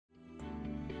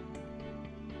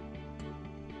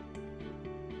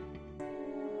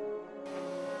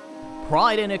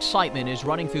Pride and excitement is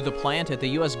running through the plant at the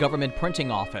U.S. government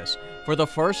printing office. For the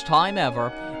first time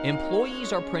ever,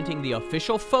 employees are printing the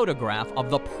official photograph of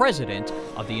the President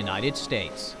of the United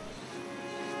States.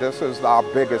 This is our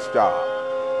biggest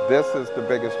job. This is the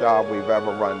biggest job we've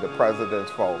ever run, the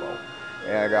President's photo.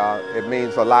 And it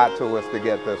means a lot to us to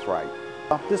get this right.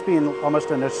 This being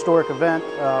almost an historic event,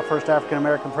 first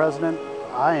African-American president,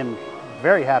 I am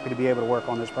very happy to be able to work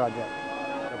on this project.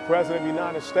 The President of the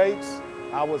United States,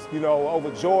 I was,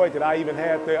 overjoyed that I even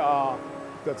had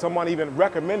that someone even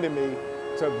recommended me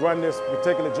to run this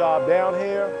particular job down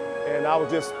here, and I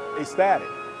was just ecstatic.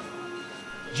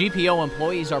 GPO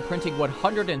employees are printing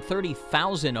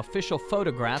 130,000 official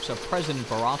photographs of President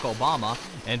Barack Obama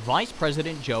and Vice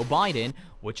President Joe Biden,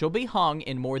 which will be hung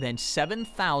in more than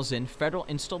 7,000 federal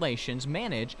installations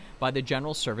managed by the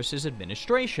General Services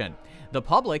Administration. The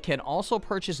public can also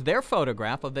purchase their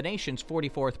photograph of the nation's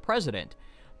 44th president.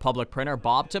 Public printer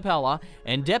Bob Tapella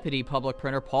and Deputy Public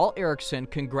Printer Paul Erickson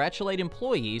congratulate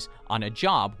employees on a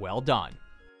job well done.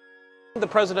 The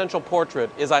presidential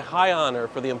portrait is a high honor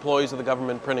for the employees of the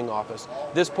government printing office.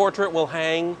 This portrait will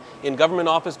hang in government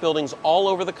office buildings all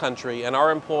over the country, and our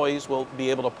employees will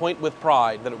be able to point with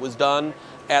pride that it was done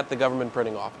at the government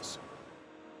printing office.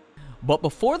 But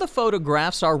before the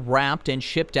photographs are wrapped and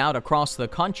shipped out across the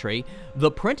country, the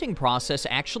printing process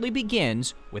actually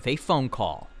begins with a phone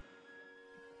call.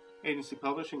 Agency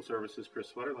Publishing Services,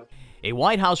 Chris Sweatterly. A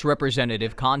White House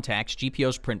representative contacts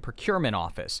GPO's print procurement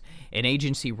office. An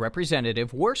agency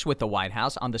representative works with the White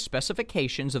House on the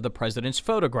specifications of the president's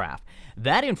photograph.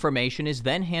 That information is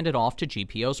then handed off to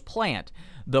GPO's plant.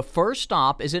 The first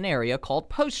stop is an area called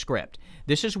Postscript.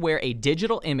 This is where a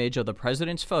digital image of the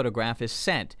president's photograph is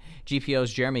sent.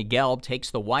 GPO's Jeremy Gelb takes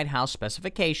the White House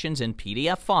specifications in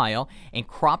PDF file and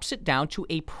crops it down to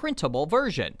a printable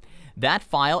version. That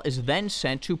file is then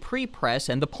sent to pre-press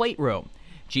and the plate room.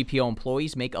 GPO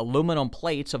employees make aluminum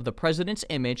plates of the president's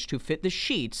image to fit the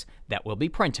sheets that will be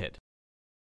printed.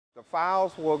 The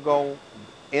files will go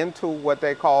into what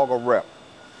they call a RIP.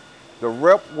 The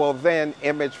RIP will then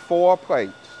image 4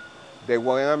 plates. They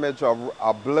will image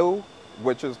a blue,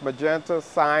 which is magenta,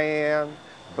 cyan,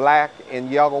 black,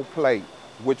 and yellow plate,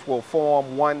 which will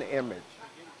form one image.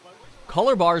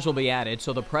 Color bars will be added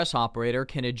so the press operator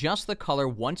can adjust the color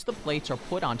once the plates are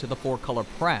put onto the 4-color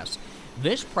press.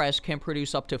 This press can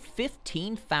produce up to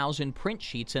 15,000 print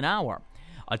sheets an hour.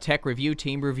 A tech review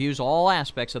team reviews all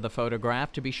aspects of the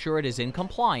photograph to be sure it is in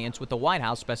compliance with the White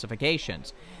House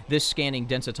specifications. This scanning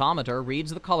densitometer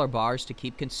reads the color bars to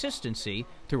keep consistency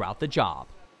throughout the job.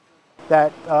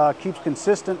 That keeps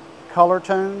consistent color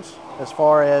tones as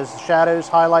far as shadows,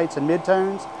 highlights, and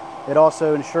midtones. It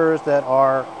also ensures that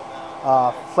our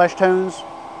flesh tones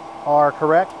are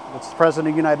correct. It's the President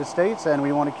of the United States, and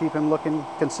we want to keep him looking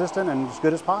consistent and as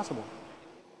good as possible.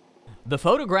 The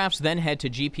photographs then head to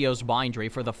GPO's bindery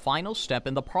for the final step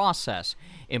in the process.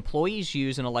 Employees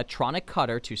use an electronic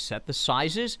cutter to set the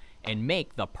sizes and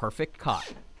make the perfect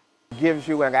cut. It gives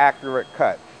you an accurate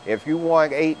cut. If you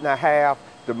want 8.5,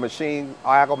 the machine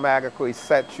automatically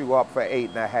sets you up for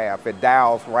 8.5. It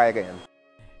dials right in.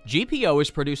 GPO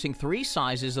is producing 3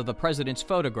 sizes of the president's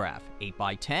photograph: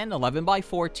 8x10,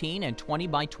 11x14, and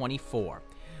 20x24.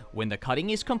 When the cutting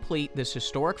is complete, this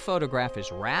historic photograph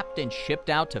is wrapped and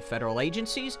shipped out to federal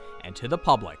agencies and to the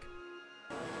public.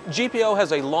 GPO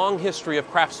has a long history of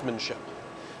craftsmanship.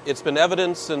 It's been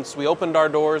evidenced since we opened our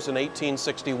doors in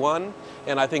 1861,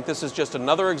 and I think this is just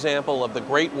another example of the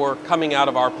great work coming out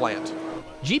of our plant.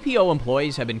 GPO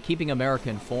employees have been keeping America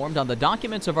informed on the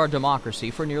documents of our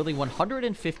democracy for nearly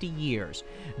 150 years.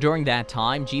 During that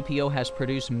time, GPO has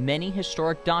produced many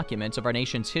historic documents of our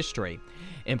nation's history.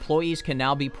 Employees can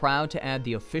now be proud to add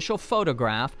the official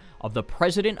photograph of the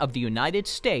President of the United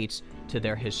States to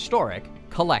their historic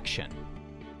collection.